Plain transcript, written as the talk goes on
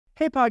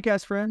Hey,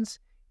 podcast friends.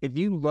 If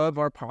you love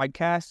our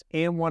podcast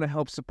and want to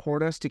help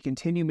support us to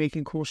continue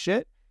making cool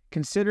shit,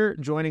 consider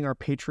joining our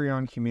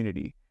Patreon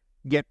community.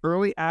 Get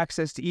early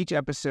access to each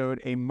episode,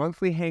 a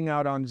monthly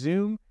hangout on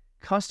Zoom,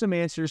 custom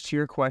answers to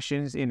your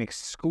questions in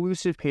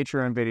exclusive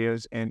Patreon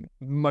videos, and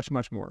much,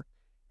 much more.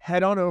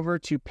 Head on over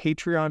to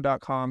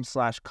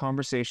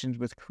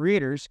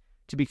patreon.com/conversationswithcreators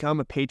to become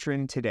a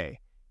patron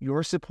today.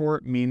 Your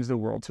support means the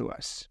world to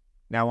us.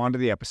 Now on to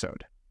the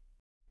episode.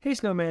 Hey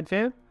Snowman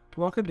fam,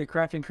 welcome to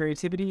Crafting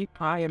Creativity.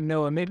 I am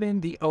Noah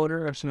Midman, the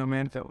owner of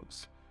Snowman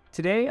Films.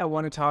 Today I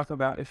want to talk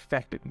about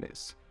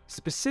effectiveness,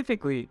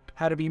 specifically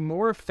how to be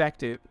more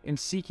effective in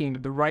seeking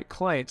the right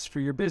clients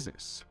for your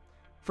business.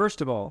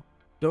 First of all,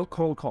 don't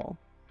cold call.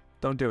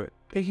 Don't do it.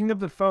 Picking up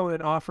the phone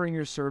and offering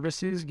your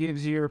services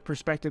gives your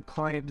prospective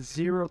client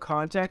zero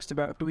context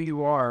about who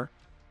you are,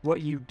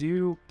 what you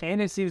do, and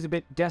it seems a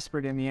bit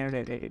desperate in the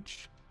internet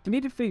age. You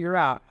need to figure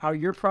out how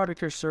your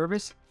product or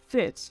service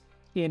fits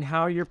in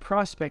how your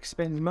prospect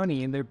spends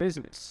money in their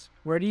business.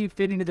 Where do you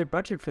fit into their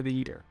budget for the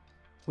year?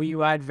 Will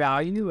you add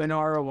value and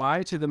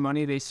ROI to the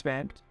money they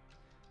spend?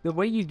 The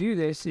way you do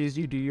this is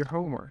you do your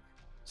homework.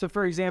 So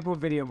for example,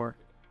 video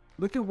marketing.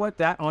 Look at what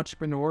that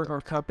entrepreneur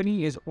or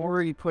company is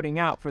already putting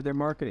out for their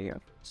marketing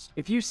efforts.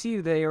 If you see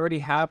that they already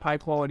have high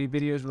quality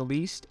videos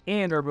released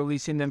and are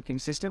releasing them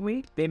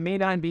consistently, they may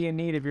not be in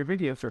need of your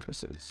video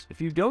services.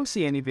 If you don't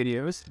see any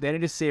videos, then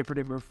it is safer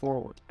to move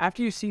forward.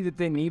 After you see that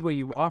they need what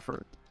you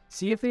offer,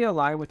 see if they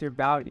align with your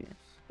values.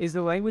 Is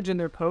the language in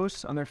their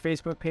posts, on their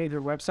Facebook page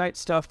or website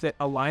stuff that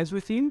aligns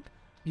with you?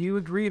 Do you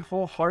agree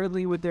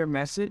wholeheartedly with their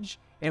message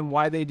and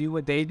why they do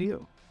what they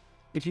do?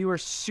 If you are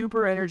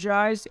super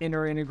energized and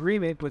are in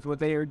agreement with what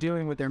they are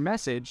doing with their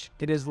message,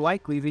 it is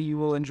likely that you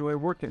will enjoy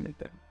working with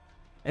them.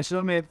 At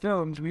Snowman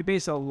Films, we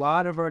base a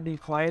lot of our new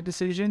client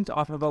decisions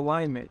off of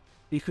alignment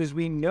because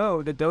we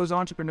know that those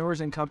entrepreneurs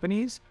and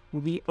companies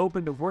will be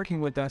open to working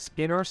with us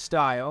in our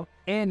style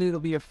and it'll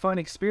be a fun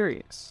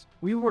experience.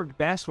 We work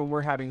best when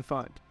we're having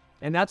fun.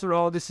 And that's what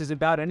all this is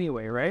about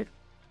anyway, right?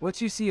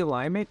 Once you see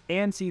alignment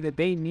and see that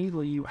they need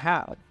what you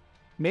have,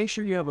 make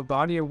sure you have a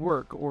body of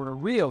work or a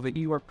reel that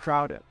you are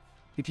proud of.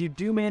 If you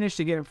do manage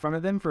to get in front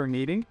of them for a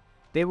meeting,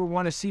 they will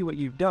want to see what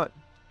you've done.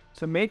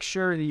 So make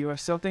sure that you have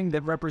something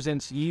that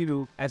represents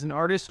you as an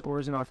artist or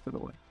as an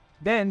entrepreneur.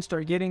 Then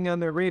start getting on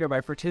their radar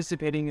by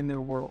participating in their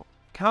world.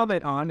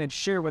 Comment on and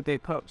share what they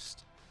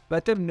post.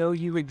 Let them know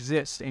you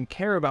exist and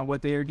care about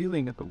what they are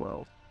doing in the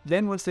world.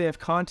 Then once they have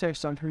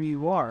context on who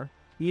you are,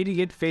 you need to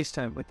get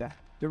FaceTime with that.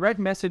 Direct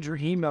message or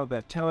email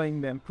them telling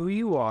them who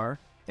you are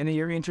and that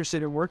you're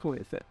interested in working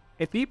with it.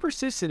 Be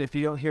persistent if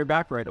you don't hear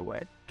back right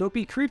away. Don't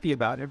be creepy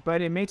about it, but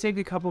it may take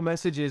a couple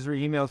messages or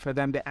emails for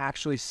them to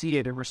actually see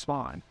it and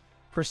respond.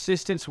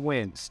 Persistence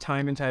wins,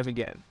 time and time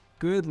again.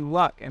 Good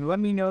luck, and let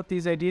me know if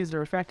these ideas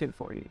are effective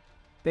for you.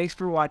 Thanks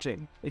for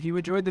watching. If you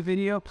enjoyed the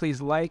video, please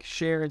like,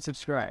 share, and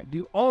subscribe.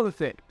 Do all the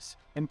things.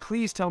 And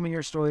please tell me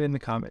your story in the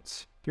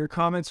comments. Your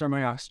comments are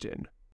my oxygen.